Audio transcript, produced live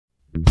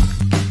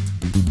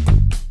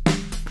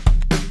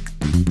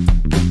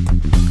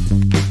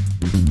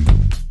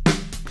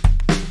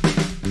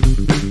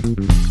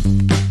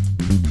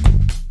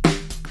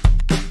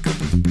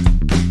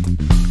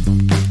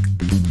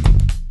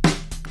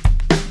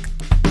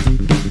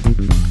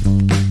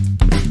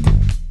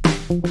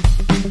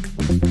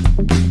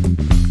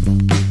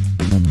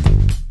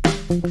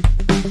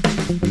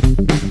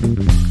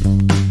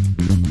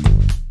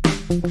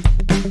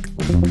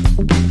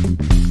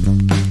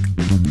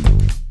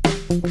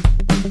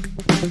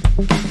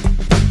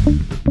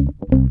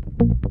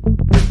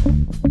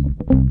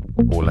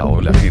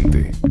Hola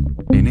gente.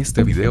 En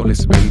este video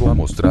les vengo a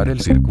mostrar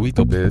el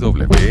circuito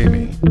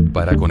PWM,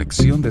 para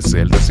conexión de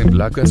celdas en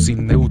placas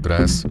sin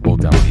neutras, o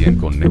también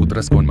con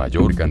neutras con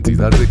mayor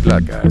cantidad de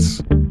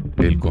placas.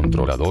 El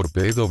controlador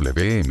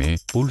PWM,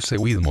 pulse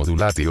width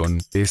modulation,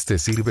 este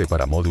sirve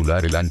para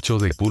modular el ancho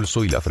de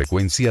pulso y la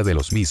frecuencia de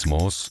los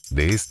mismos.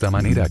 De esta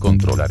manera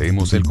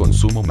controlaremos el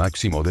consumo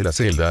máximo de la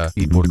celda,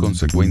 y por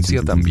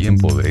consecuencia también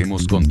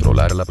podremos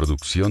controlar la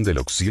producción del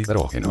óxido de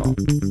hidrógeno.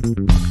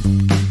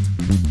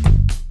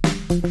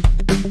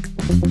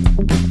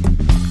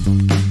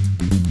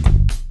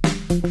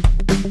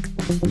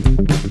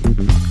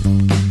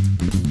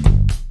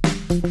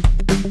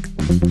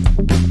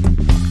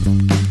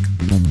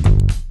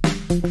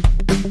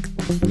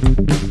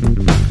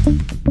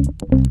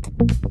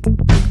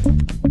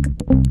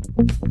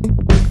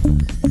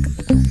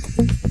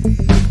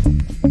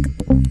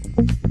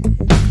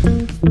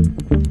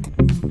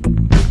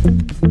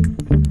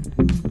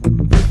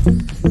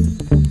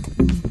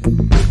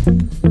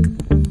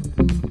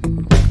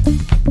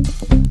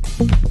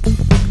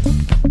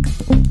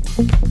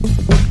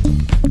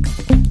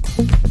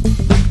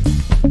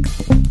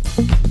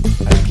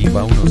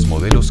 Unos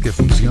modelos que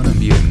funcionan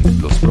bien,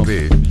 los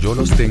probé, yo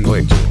los tengo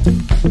hecho.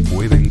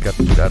 Pueden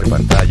capturar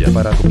pantalla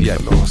para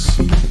copiarlos.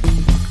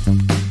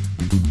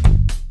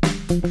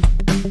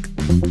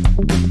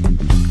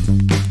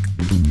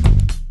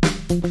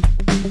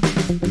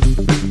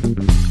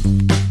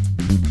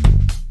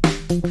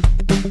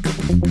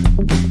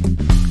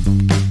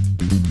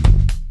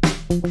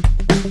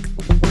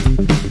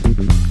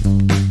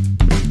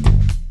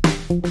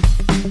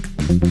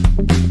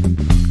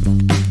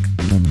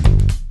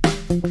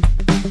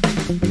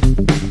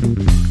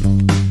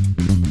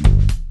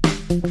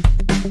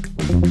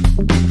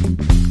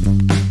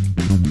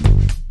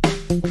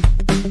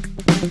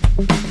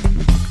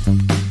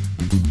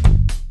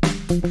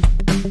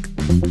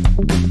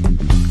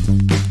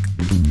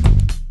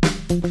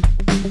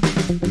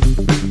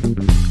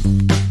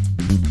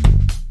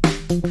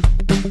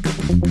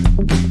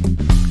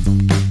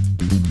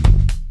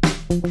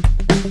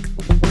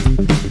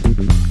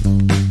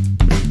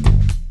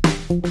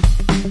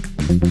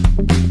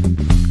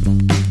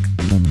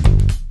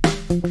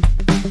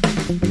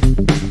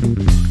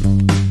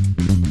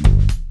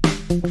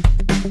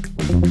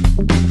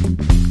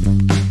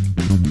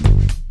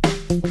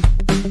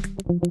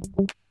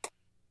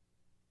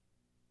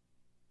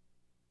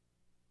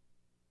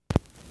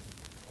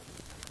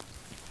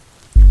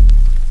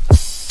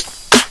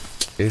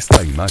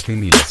 Esta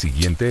imagen y la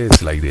siguiente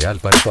es la ideal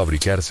para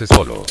fabricarse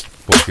solo,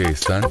 porque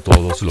están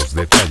todos los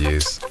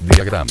detalles,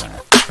 diagrama,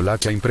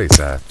 placa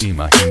impresa,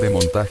 imagen de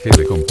montaje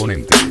de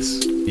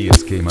componentes, y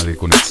esquema de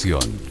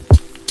conexión.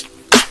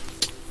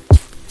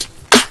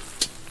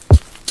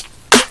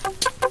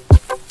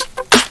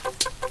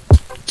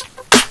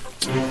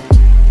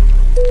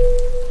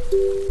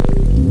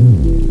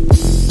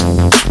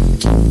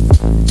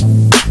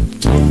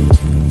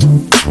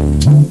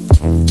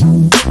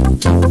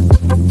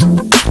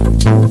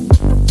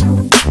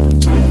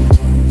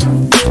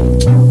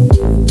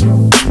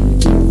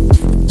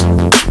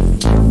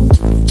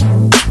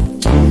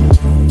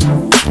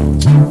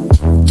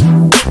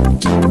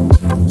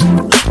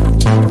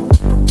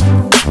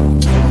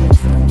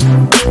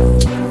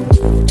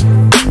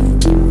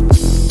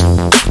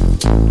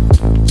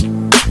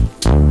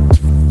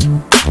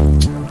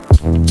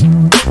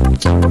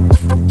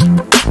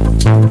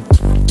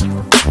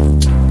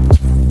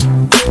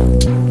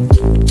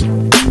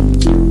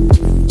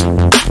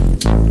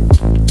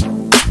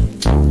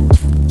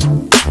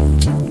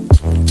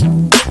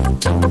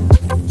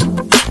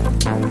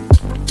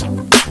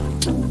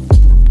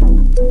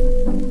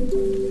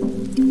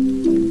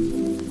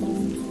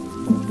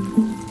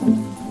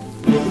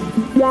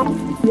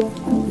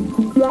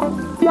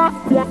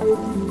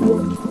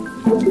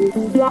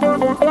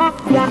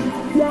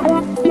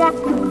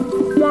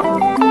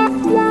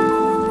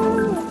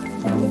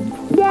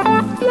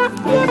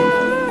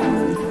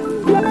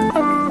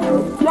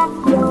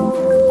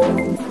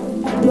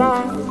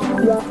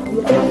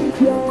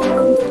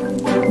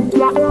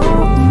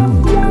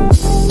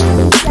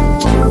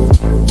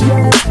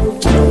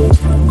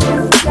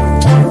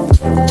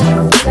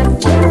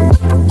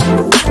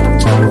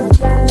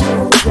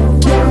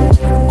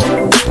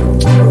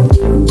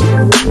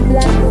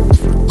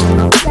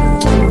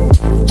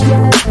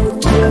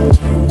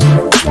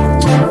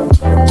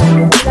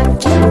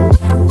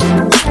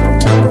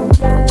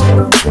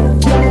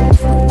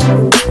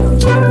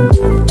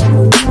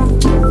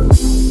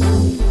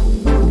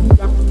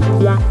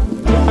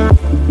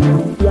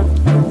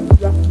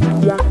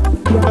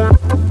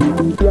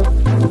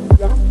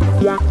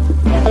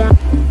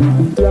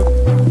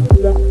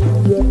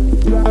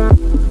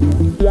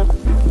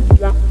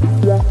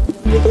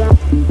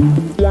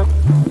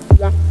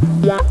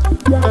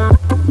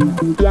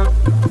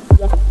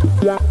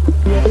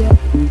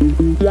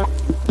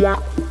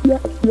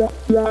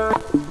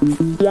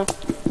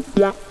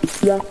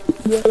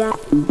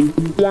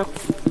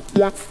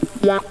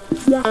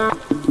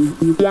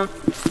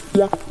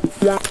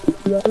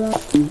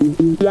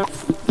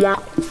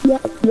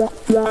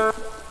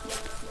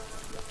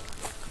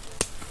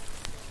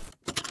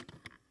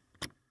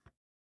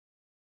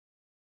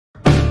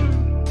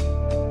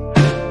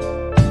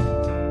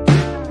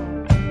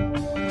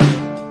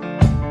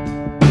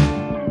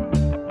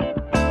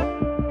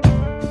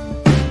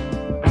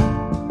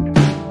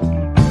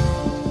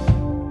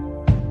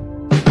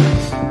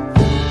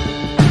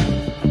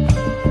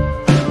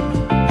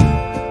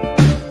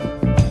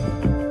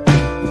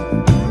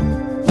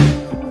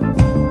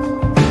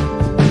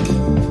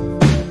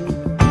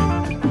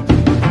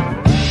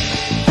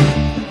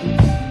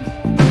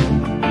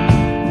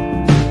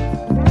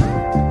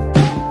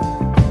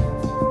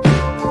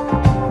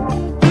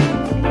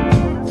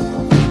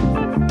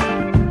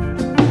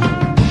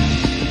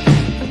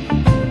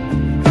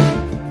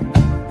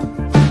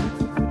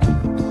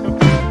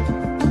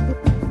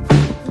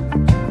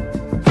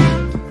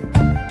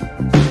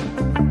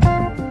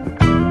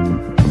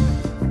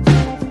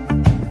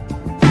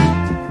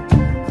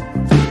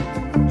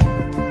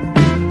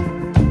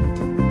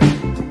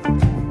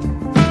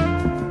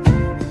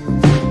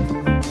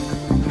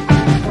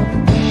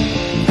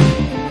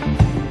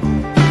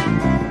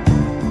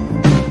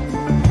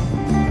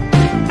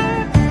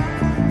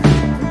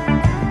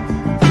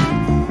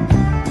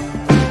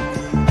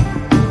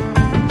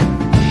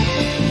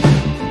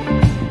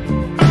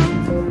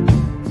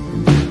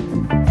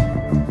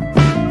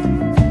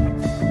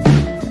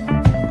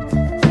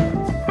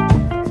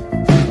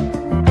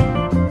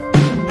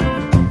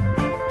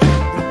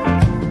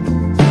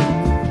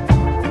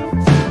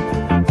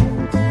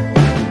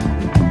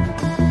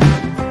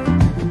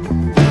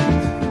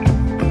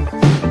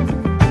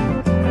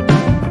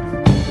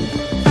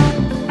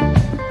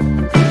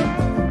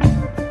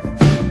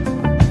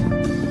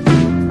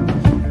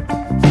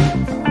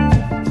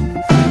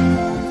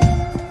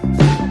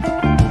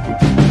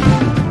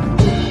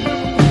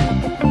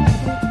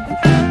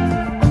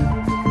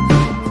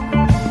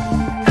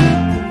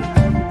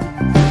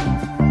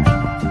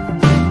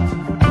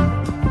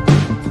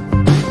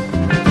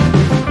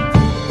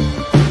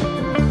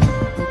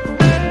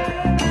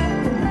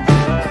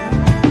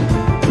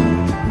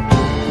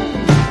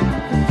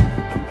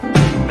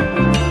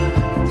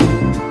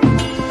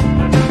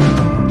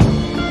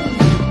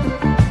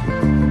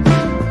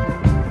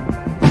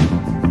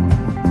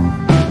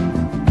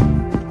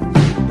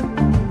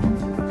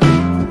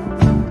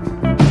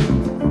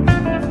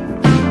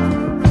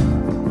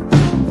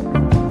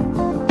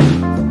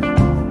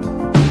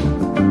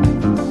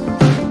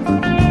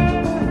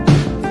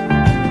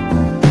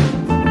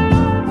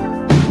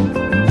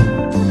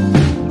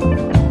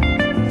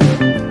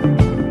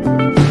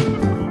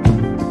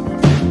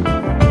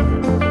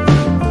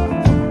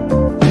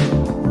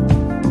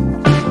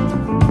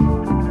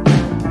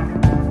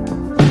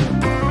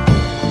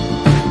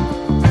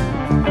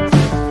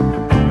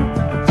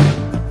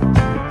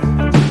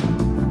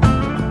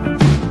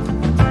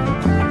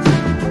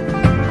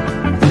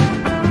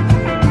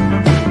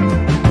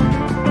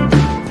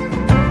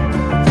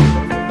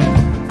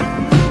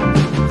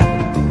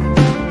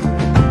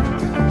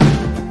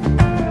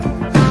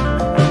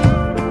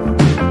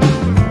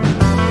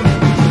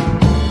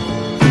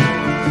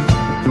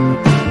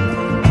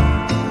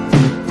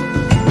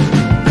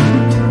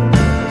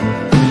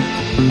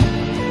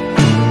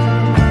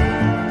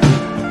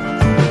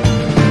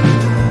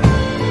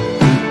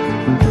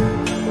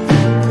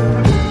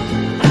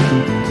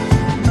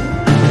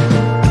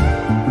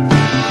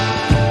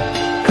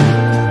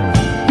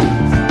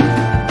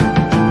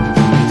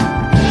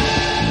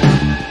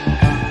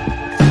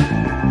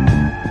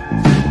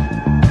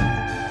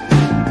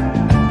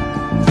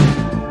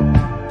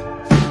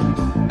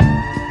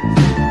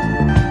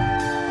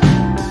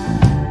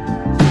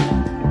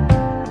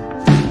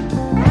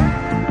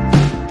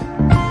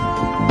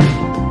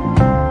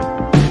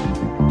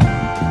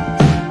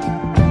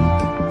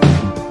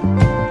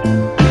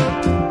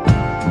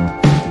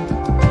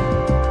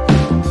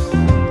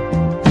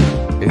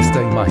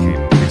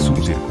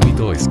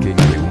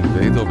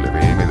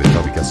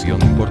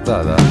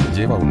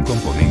 lleva un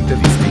componente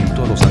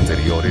distinto a los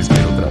anteriores,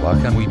 pero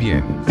trabaja muy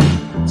bien.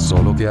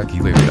 Solo que aquí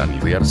deberá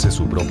nivelarse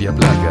su propia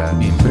placa,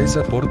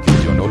 impresa porque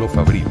yo no lo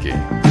fabriqué.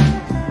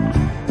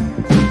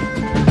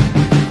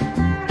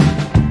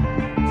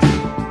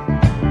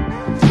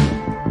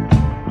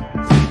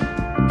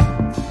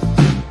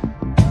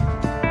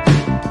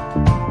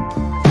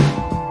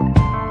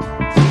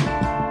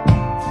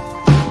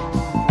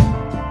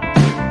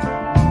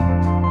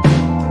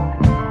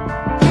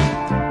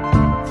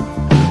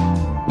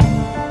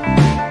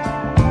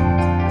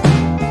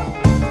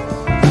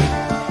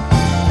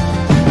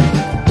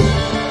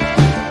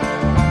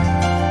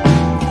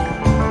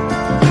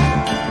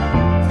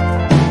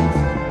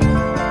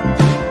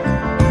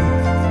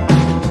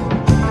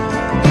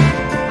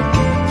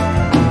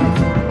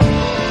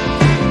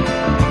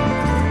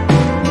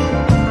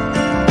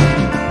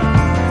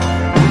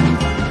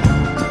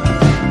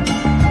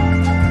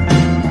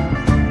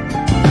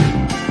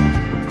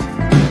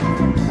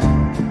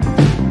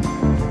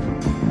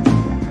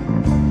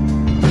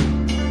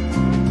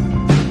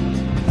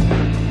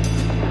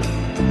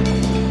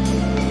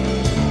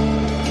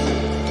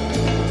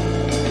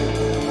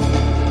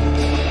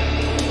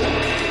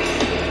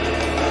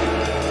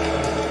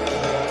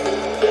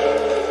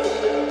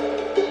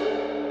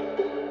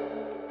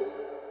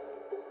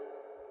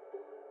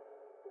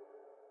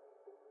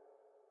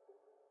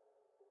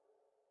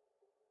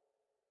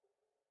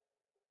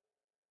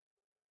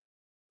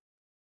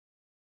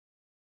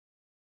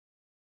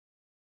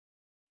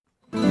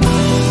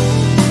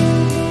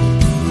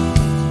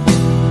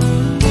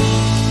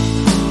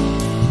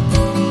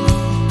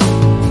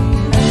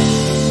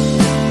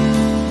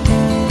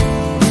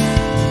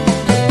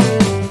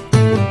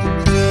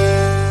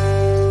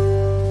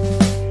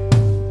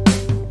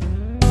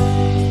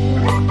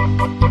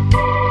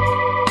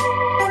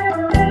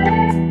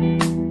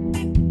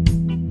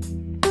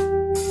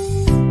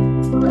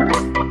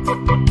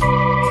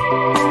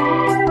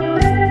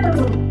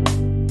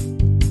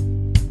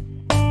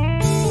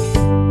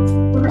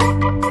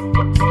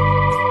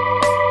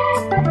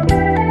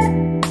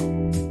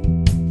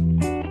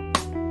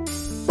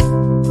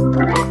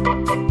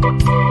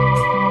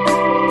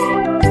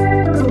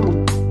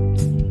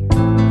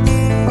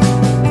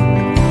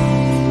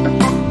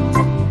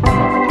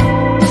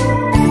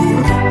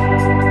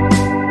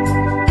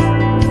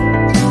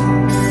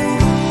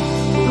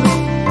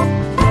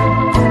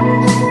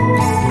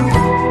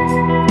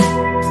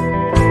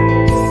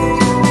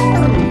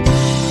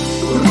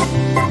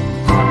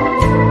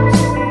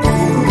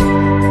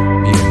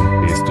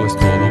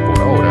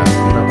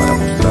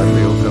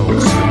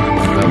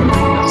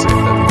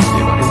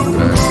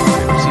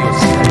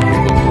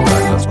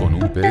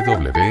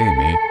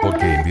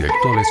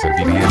 esto les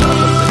serviría para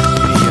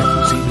permitiría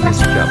fusibles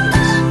y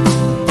cables.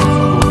 Por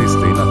favor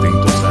estén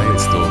atentos a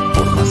esto,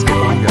 por más que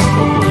pongan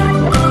poco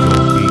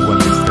electrónico, igual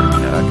les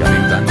terminará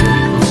calentando y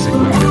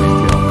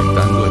consecuentemente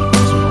aumentando el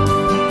consumo.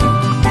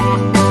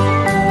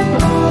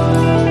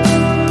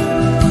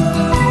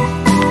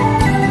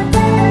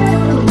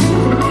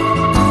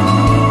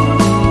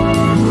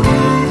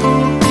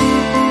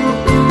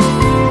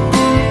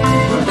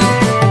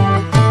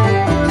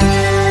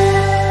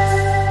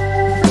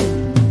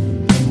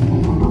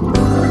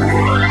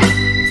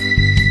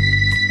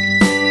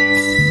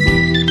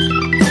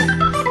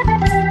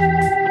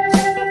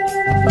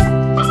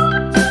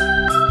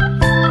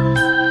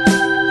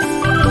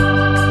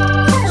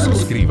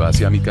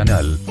 Suscríbase a mi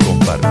canal